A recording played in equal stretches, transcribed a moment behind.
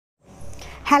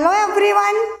Hello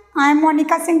everyone, I am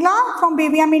Monika Singla from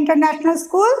BVM International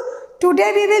School.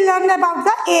 Today we will learn about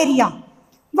the area.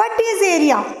 What is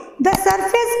area? The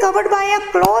surface covered by a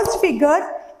closed figure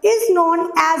is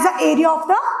known as the area of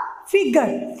the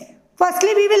figure.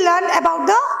 Firstly, we will learn about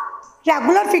the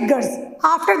regular figures.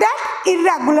 After that,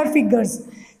 irregular figures.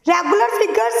 Regular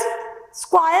figures,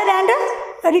 square and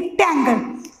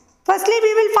rectangle. Firstly,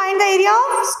 we will find the area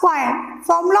of square.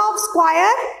 Formula of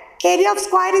square. Area of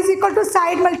square is equal to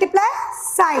side multiply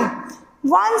side.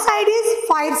 One side is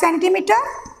 5 centimeter.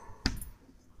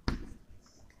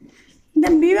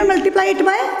 Then we will multiply it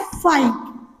by 5.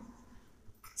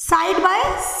 Side by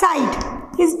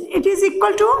side. It is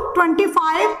equal to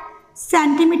 25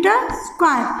 centimeter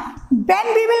square.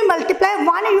 When we will multiply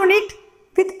one unit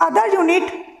with other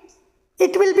unit,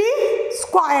 it will be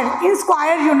square in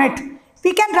square unit.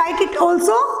 We can write it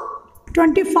also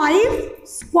 25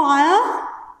 square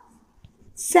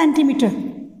centimeter.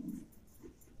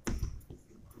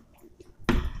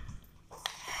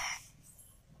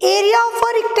 Area of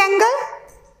a rectangle,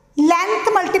 length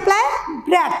multiply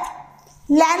breadth.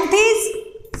 Length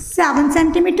is 7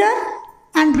 centimeter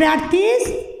and breadth is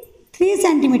 3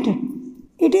 centimeter.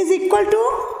 It is equal to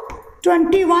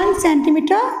 21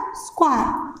 centimeter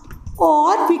square,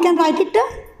 or we can write it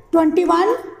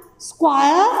 21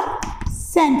 square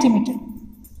centimeter.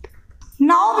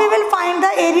 Now we will find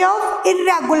the area of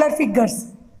irregular figures.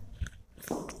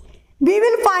 We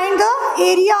will find the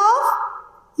area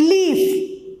of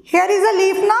leaf. Here is a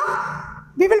leaf now.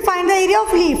 We will find the area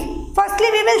of leaf. Firstly,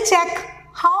 we will check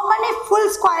how many full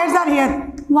squares are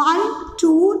here. 1,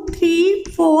 2, 3,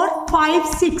 4, 5,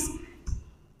 6.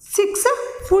 6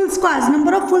 full squares.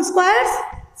 Number of full squares?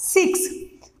 6.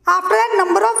 After that,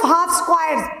 number of half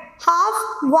squares. Half,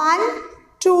 1,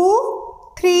 2,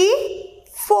 3,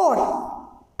 4.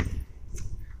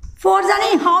 4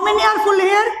 jani, how many are full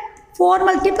here? 4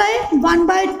 multiply 1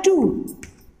 by 2.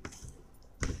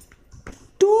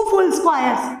 2 full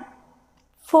squares.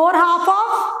 4 half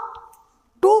of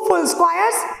 2 full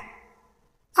squares.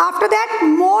 After that,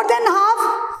 more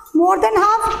than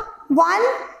half, 1,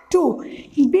 2.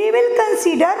 We will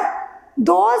consider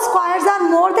those squares are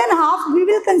more than half. We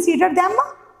will consider them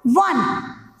 1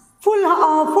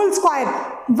 full square.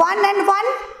 1 and 1,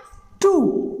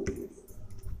 2.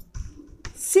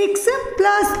 6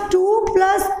 plus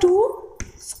 2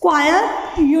 square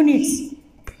units.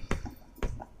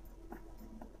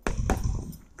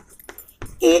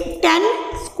 10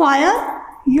 square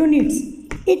units.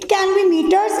 It can be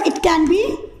meters, it can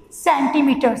be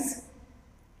centimeters.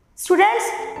 Students,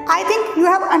 I think you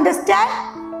have understand.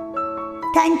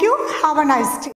 Thank you. Have a nice day.